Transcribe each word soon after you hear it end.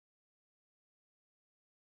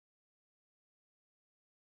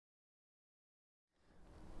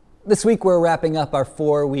This week we're wrapping up our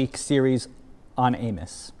 4-week series on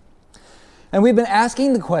Amos. And we've been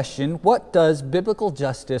asking the question, what does biblical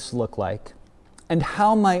justice look like? And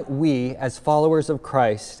how might we, as followers of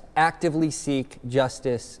Christ, actively seek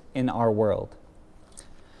justice in our world?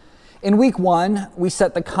 In week 1, we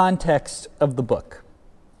set the context of the book.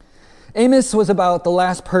 Amos was about the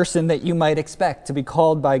last person that you might expect to be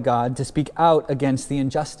called by God to speak out against the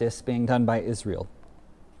injustice being done by Israel.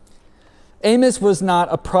 Amos was not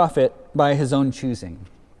a prophet by his own choosing.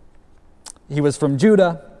 He was from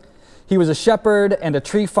Judah. He was a shepherd and a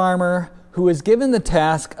tree farmer who was given the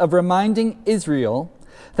task of reminding Israel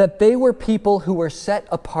that they were people who were set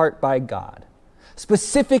apart by God,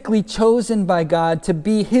 specifically chosen by God to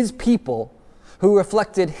be his people who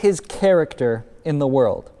reflected his character in the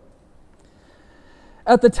world.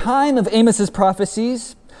 At the time of Amos's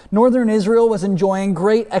prophecies, northern Israel was enjoying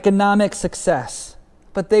great economic success,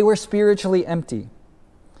 but they were spiritually empty.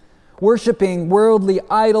 Worshipping worldly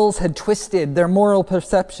idols had twisted their moral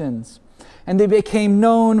perceptions, and they became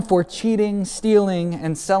known for cheating, stealing,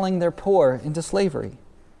 and selling their poor into slavery.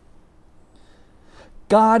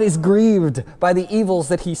 God is grieved by the evils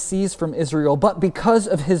that he sees from Israel, but because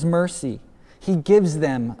of his mercy, he gives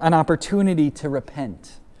them an opportunity to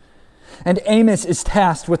repent. And Amos is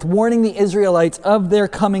tasked with warning the Israelites of their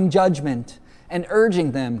coming judgment and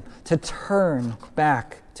urging them to turn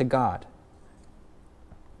back to God.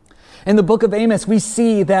 In the book of Amos, we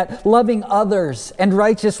see that loving others and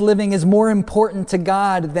righteous living is more important to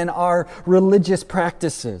God than our religious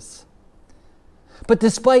practices. But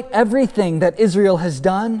despite everything that Israel has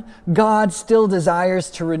done, God still desires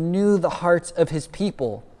to renew the hearts of his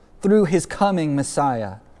people through his coming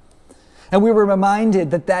Messiah. And we were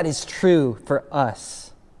reminded that that is true for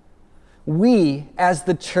us. We, as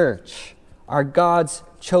the church, are God's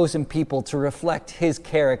chosen people to reflect his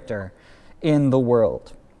character in the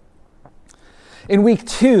world. In week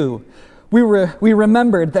 2, we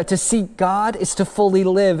remembered that to seek God is to fully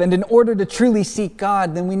live. And in order to truly seek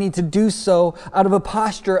God, then we need to do so out of a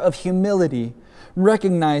posture of humility,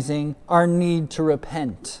 recognizing our need to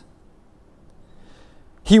repent.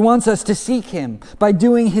 He wants us to seek him by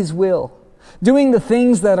doing his will, doing the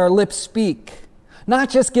things that our lips speak,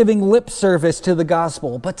 not just giving lip service to the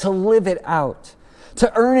gospel, but to live it out,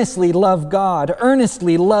 to earnestly love God,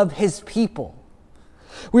 earnestly love his people.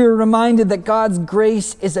 We were reminded that God's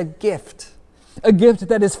grace is a gift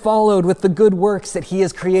that is followed with the good works that he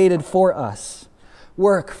has created for us,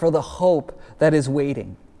 work for the hope that is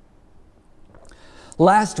waiting.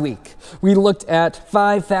 Last week, we looked at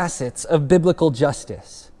 5 facets of biblical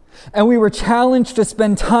justice. And we were challenged to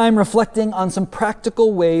spend time reflecting on some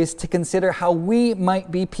practical ways to consider how we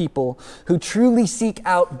might be people who truly seek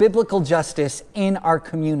out biblical justice in our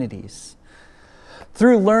communities.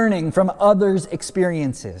 Through learning from others'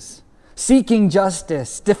 experiences, seeking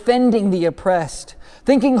justice, defending the oppressed,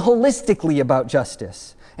 thinking holistically about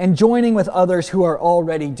justice, and joining with others who are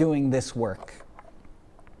already doing this work.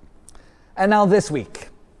 And now this week,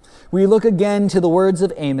 we look again to the words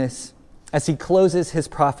of Amos as he closes his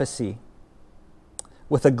prophecy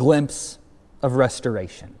with a glimpse of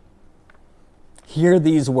restoration. Hear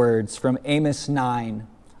these words from Amos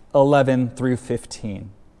 9:11 through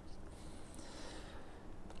 15.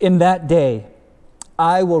 In that day,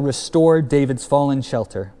 I will restore David's fallen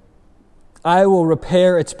shelter. I will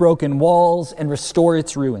repair its broken walls and restore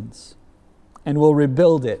its ruins, and will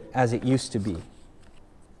rebuild it as it used to be,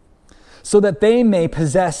 so that they may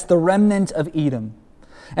possess the remnant of Edom,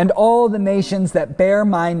 and all the nations that bear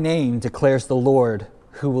my name, declares the Lord,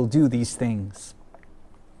 who will do these things.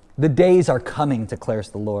 The days are coming,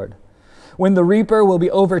 declares the Lord, when the reaper will be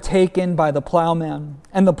overtaken by the plowman,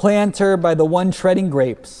 and the planter by the one treading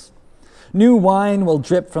grapes. New wine will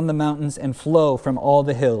drip from the mountains and flow from all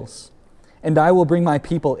the hills, and I will bring my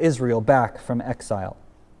people Israel back from exile.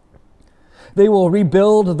 They will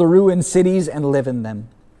rebuild the ruined cities and live in them.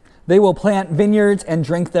 They will plant vineyards and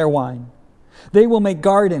drink their wine. They will make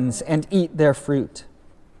gardens and eat their fruit.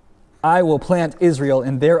 I will plant Israel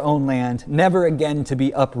in their own land, never again to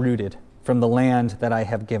be uprooted from the land that I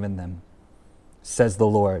have given them, says the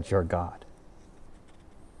Lord your God.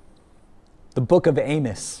 The book of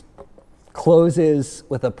Amos closes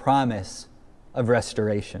with a promise of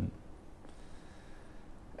restoration.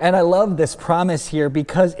 And I love this promise here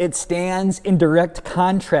because it stands in direct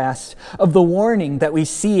contrast of the warning that we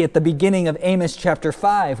see at the beginning of Amos chapter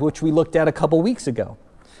 5, which we looked at a couple weeks ago.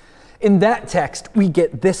 In that text, we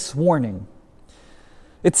get this warning.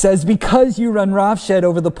 It says, because you run roughshod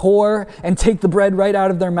over the poor and take the bread right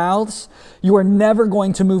out of their mouths, you are never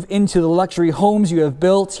going to move into the luxury homes you have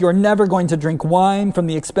built. You are never going to drink wine from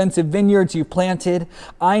the expensive vineyards you've planted.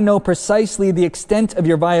 I know precisely the extent of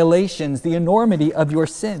your violations, the enormity of your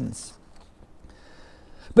sins.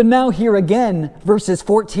 But now here again, verses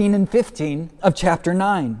 14 and 15 of chapter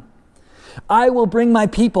 9. I will bring my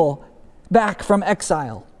people back from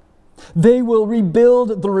exile. They will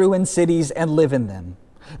rebuild the ruined cities and live in them.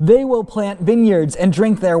 They will plant vineyards and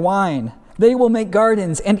drink their wine. They will make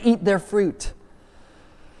gardens and eat their fruit.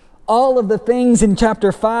 All of the things in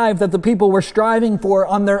chapter 5 that the people were striving for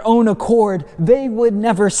on their own accord, they would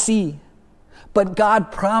never see. But God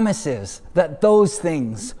promises that those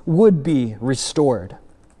things would be restored.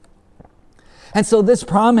 And so this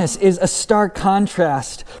promise is a stark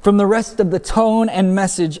contrast from the rest of the tone and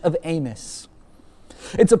message of Amos.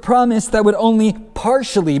 It's a promise that would only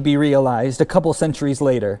partially be realized a couple centuries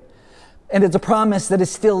later. And it's a promise that is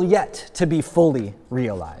still yet to be fully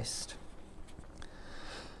realized.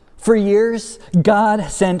 For years, God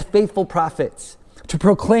sent faithful prophets to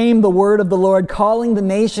proclaim the word of the Lord, calling the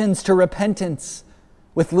nations to repentance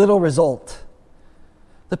with little result.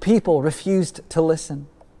 The people refused to listen.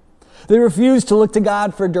 They refused to look to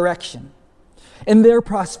God for direction. In their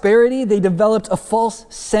prosperity, they developed a false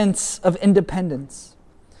sense of independence.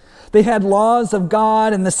 They had laws of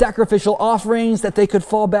God and the sacrificial offerings that they could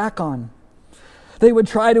fall back on. They would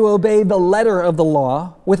try to obey the letter of the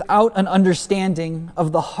law without an understanding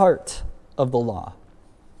of the heart of the law.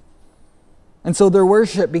 And so their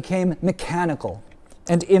worship became mechanical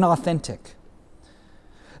and inauthentic.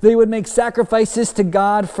 They would make sacrifices to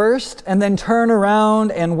God first and then turn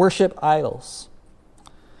around and worship idols.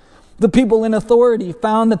 The people in authority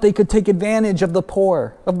found that they could take advantage of the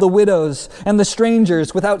poor, of the widows, and the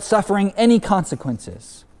strangers without suffering any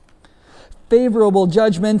consequences. Favorable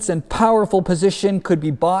judgments and powerful position could be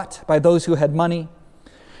bought by those who had money.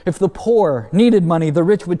 If the poor needed money, the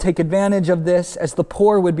rich would take advantage of this, as the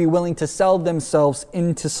poor would be willing to sell themselves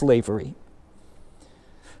into slavery.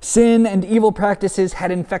 Sin and evil practices had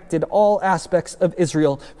infected all aspects of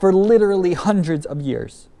Israel for literally hundreds of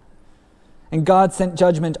years. And God sent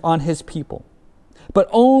judgment on his people, but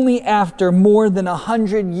only after more than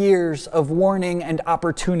 100 years of warning and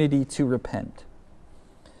opportunity to repent.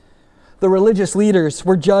 The religious leaders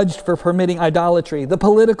were judged for permitting idolatry. The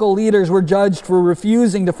political leaders were judged for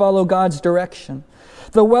refusing to follow God's direction.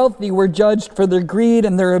 The wealthy were judged for their greed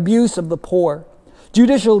and their abuse of the poor.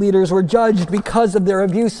 Judicial leaders were judged because of their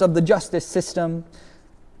abuse of the justice system.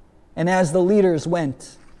 And as the leaders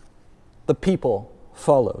went, the people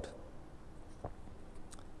followed.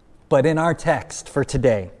 But in our text for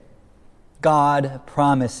today, God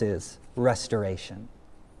promises restoration.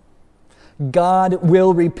 God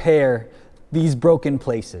will repair these broken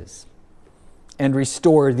places and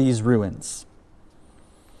restore these ruins.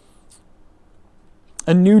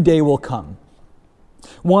 A new day will come,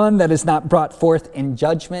 one that is not brought forth in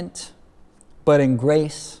judgment, but in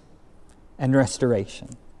grace and restoration.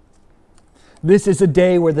 This is a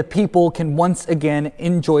day where the people can once again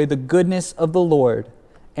enjoy the goodness of the Lord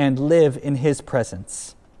and live in his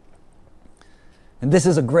presence. And this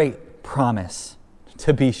is a great promise,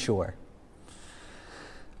 to be sure.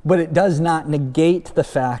 But it does not negate the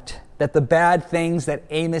fact that the bad things that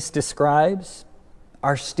Amos describes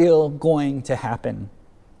are still going to happen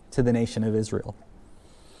to the nation of Israel.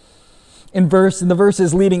 In the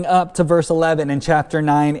verses leading up to verse 11 in chapter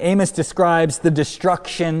 9, Amos describes the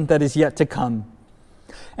destruction that is yet to come.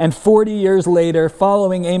 And 40 years later,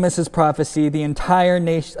 following Amos's prophecy, the entire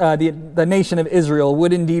nation, the nation of Israel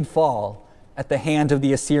would indeed fall at the hand of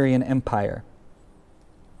the Assyrian Empire.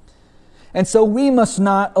 And so we must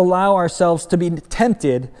not allow ourselves to be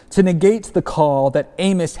tempted to negate the call that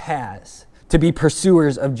Amos has to be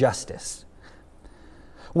pursuers of justice.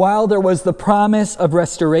 While there was the promise of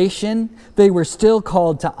restoration, they were still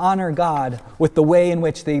called to honor God with the way in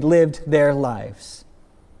which they lived their lives.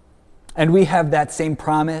 And we have that same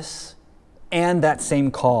promise and that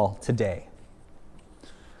same call today.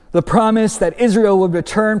 The promise that Israel would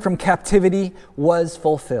return from captivity was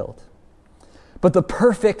fulfilled. But the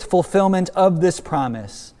perfect fulfillment of this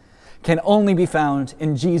promise can only be found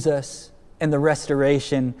in Jesus and the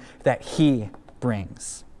restoration that he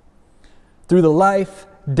brings. Through the life,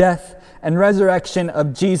 death, and resurrection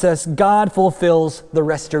of Jesus, God fulfills the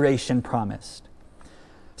restoration promised.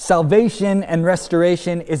 Salvation and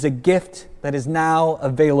restoration is a gift that is now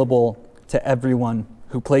available to everyone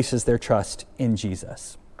who places their trust in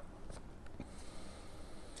Jesus.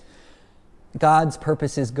 God's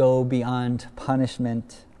purposes go beyond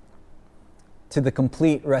punishment to the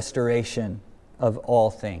complete restoration of all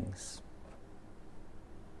things.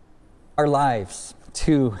 Our lives,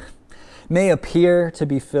 too, may appear to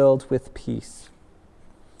be filled with peace,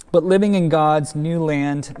 but living in God's new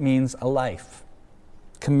land means a life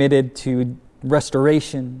committed to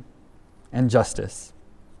restoration and justice,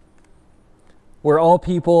 where all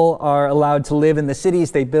people are allowed to live in the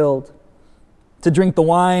cities they build, to drink the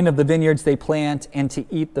wine of the vineyards they plant, and to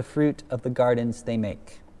eat the fruit of the gardens they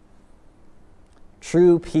make.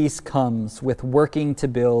 True peace comes with working to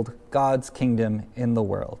build God's kingdom in the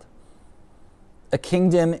world, a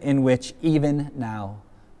kingdom in which even now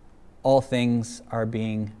all things are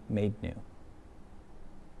being made new.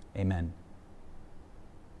 Amen.